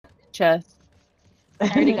chest. I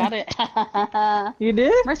already got it. You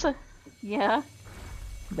did? Marissa. Yeah.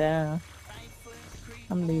 Damn.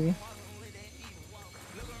 I'm leaving.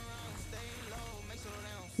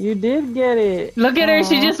 You did get it. Look at her.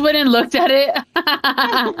 She Aw. just went and looked at it.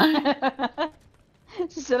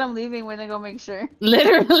 She said I'm leaving when I go make sure.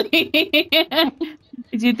 Literally.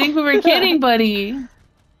 Did you think we were kidding, buddy?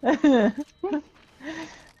 That's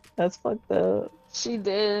fucked up. She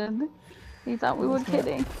did. He thought we were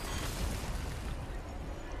kidding.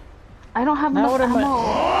 I don't have Now enough what am I-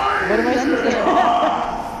 ammo. What am I supposed to do?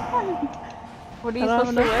 What are I you don't have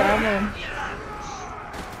supposed to enough wear? ammo.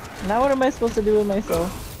 Now what am I supposed to do with myself?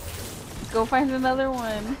 Go find another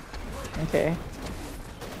one. Okay.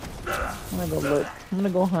 I'm gonna go look. I'm gonna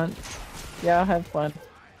go hunt. Yeah, I'll have fun.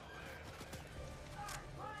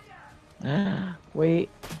 Wait.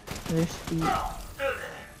 There's feet.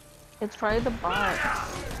 It's probably the box.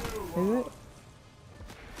 Is it?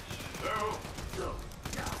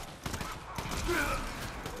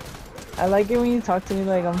 I like it when you talk to me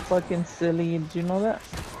like I'm fucking silly. Did you know that?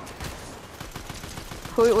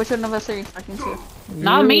 Which one of us are you talking to?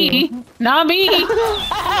 Not You. me. Not me. The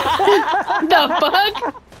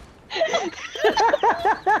fuck?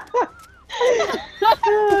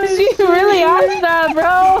 She really asked that,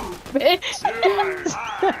 bro. Bitch.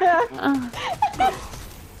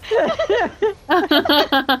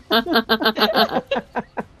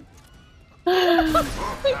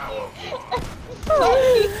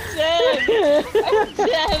 I'm dead. I'm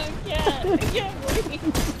dead. I can't breathe.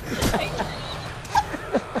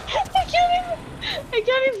 I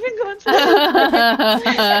can't even go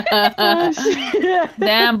inside.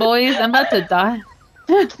 Damn, boys, I'm about to die.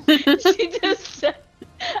 She just said,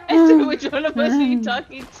 I said, which one of us are you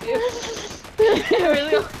talking to? I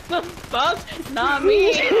really, what the fuck? Not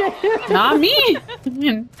me. Not me.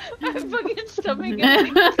 My fucking stomach is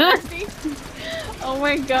like hurting. Oh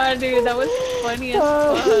my god, dude, that was funny as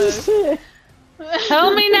Oh, fuck. shit.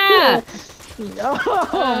 Help me now. Oh,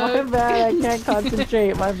 my bad. I can't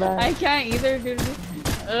concentrate. My bad. I can't either, dude.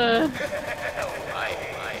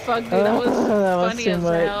 Fuck, dude, that was That was funny too as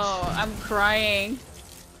much. hell. I'm crying.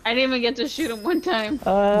 I didn't even get to shoot him one time.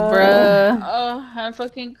 Bruh. Oh, I'm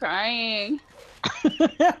fucking crying.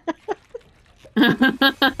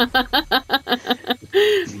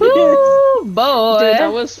 Woo, boy. Dude,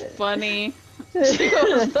 that was funny. She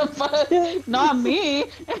goes, the fuck? Not me.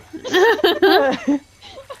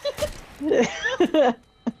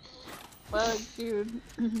 Fuck, dude.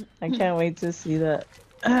 I can't wait to see that.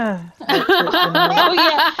 Oh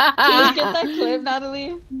yeah, can you get that clip,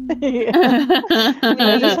 Natalie?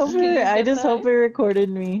 I just hope it recorded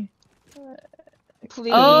me.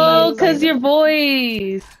 Please. Oh, cause your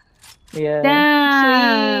voice. Yeah.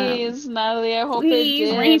 Damn. Please, Natalie, I hope Please,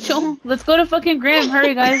 it did. Rachel. Let's go to fucking Graham.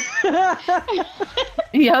 Hurry, guys.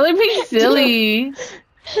 Y'all are being silly.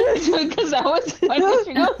 Because that was funny.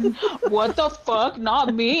 She goes, what the fuck?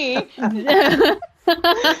 Not me.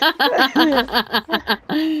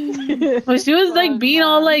 Well, she was like being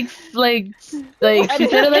all like she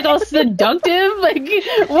said it like all seductive. Like,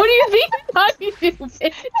 what do you think you're talking to,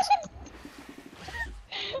 bitch?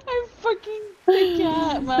 I fucking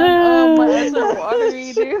can't, man. Oh, my eyes are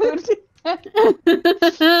watery, dude.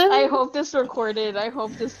 I hope this recorded. I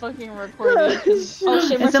hope this fucking recorded. Oh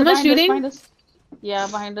shit, Is someone shooting? Behind us. Yeah,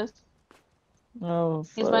 behind us. Oh,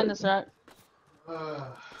 He's fuck. behind this rock.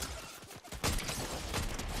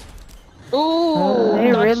 Ooh,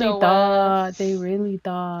 They not really your thought. ass. They really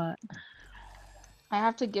thought. I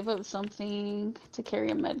have to give up something to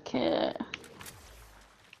carry a med kit.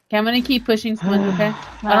 Okay, I'm gonna keep pushing Sponge, okay?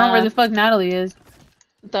 I don't know where the fuck Natalie is.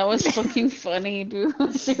 That was fucking funny, dude.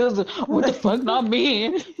 She goes, what the fuck? Not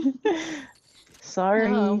me. Sorry.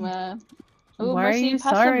 Oh, man. Ooh, Why are Mercy, you pass the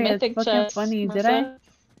sorry? It's mythic fucking chest, funny. Did I? Marissa.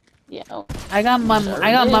 Yeah. Oh. I got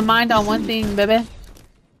my mind on one thing, baby.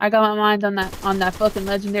 I got my mind on that fucking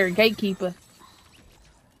legendary gatekeeper.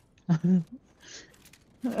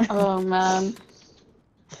 Oh, man.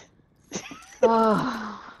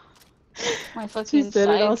 Oh. My fucking She said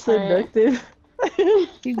it all sides hurt. seductive.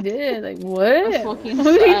 She did. Like, what? My Who fucking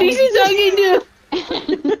do you think she's talking to?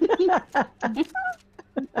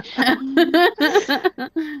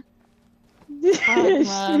 Fuck,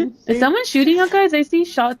 man. Is someone shooting you guys? I see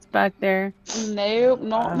shots back there. Nope, I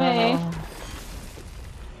not don't me. know.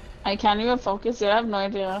 I can't even focus yet. I have no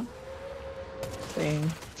idea. Same.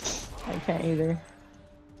 I can't either.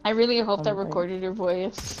 I really hope that Okay. recorded your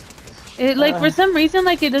voice. It like for some reason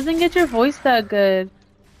like it doesn't get your voice that good.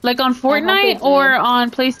 Like on Fortnite it or did.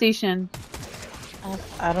 on PlayStation.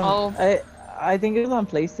 I don't Oh. I think it was on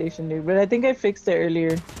PlayStation, dude, but I think I fixed it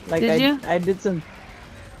earlier. Like Did you? I did some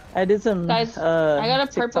I did some Guys, I got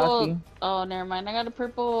a purple. TikToking. Oh, never mind. I got a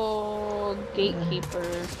purple gatekeeper.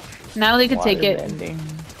 Natalie could take it. Waterbending.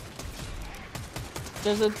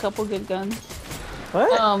 There's a couple good guns.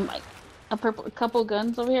 What? A couple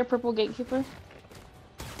guns over here. Purple gatekeeper.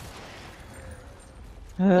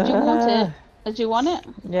 Did you want it? Did you want it?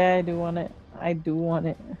 Yeah, I do want it. I do want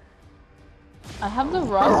it. I have the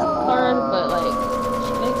Ross card, but like,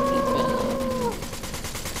 should I keep it?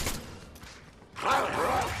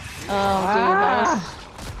 Oh, dude, that was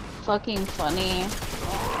fucking funny.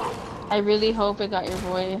 I really hope it got your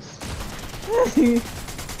voice.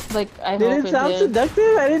 Like, I Did hope it sound did.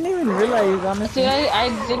 seductive? I didn't even realize, honestly. Dude, I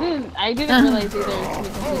didn't realize either, to be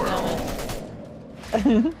completely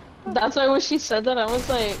honest. That's why when she said that, I was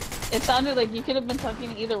like, it sounded like you could have been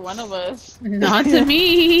talking to either one of us. Not to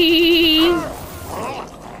me.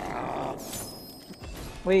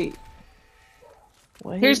 Wait.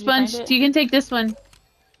 What? Here, Did you find Sponge. it? You can take this one.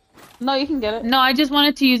 No, you can get it. No, I just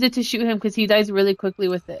wanted to use it to shoot him because he dies really quickly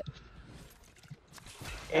with it.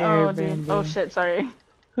 Oh, dude. Oh, shit, sorry.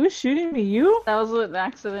 Who's shooting me? You? That was an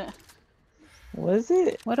accident. Was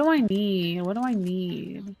it? What do I need? What do I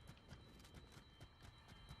need?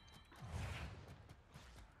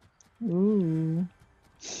 Ooh.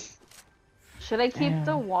 Should I keep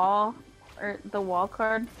the Damn. wall, or the wall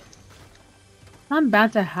card? I'm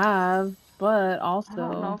bad to have, but I don't know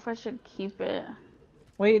also. if I should keep it.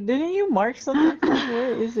 Wait, didn't you mark something?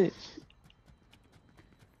 Where is it?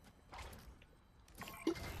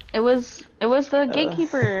 It was the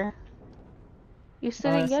gatekeeper. You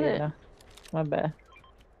still Oh, didn't I get see it. now. My bad.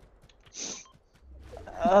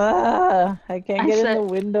 I can't I get in said- the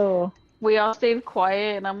window. We all stayed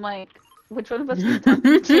quiet, and I'm like, which one of us is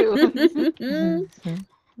talking to?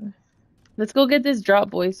 Let's go get this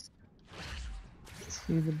drop, boys.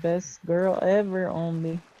 She's the best girl ever,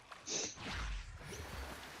 only.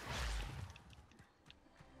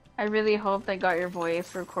 I really hope they got your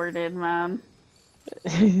voice recorded, man.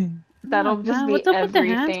 Wait, That'll Oh, just man, be what's up with the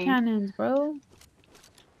hand everything. cannons, bro?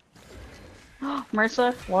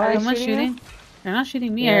 Mercer, Why? are they Someone shooting? shooting? They're not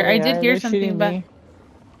shooting me. Yeah, I they did are. hear They're something shooting back. me.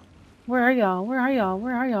 Where are y'all? Where are y'all?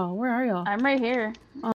 Where are y'all? Where are y'all? I'm right here.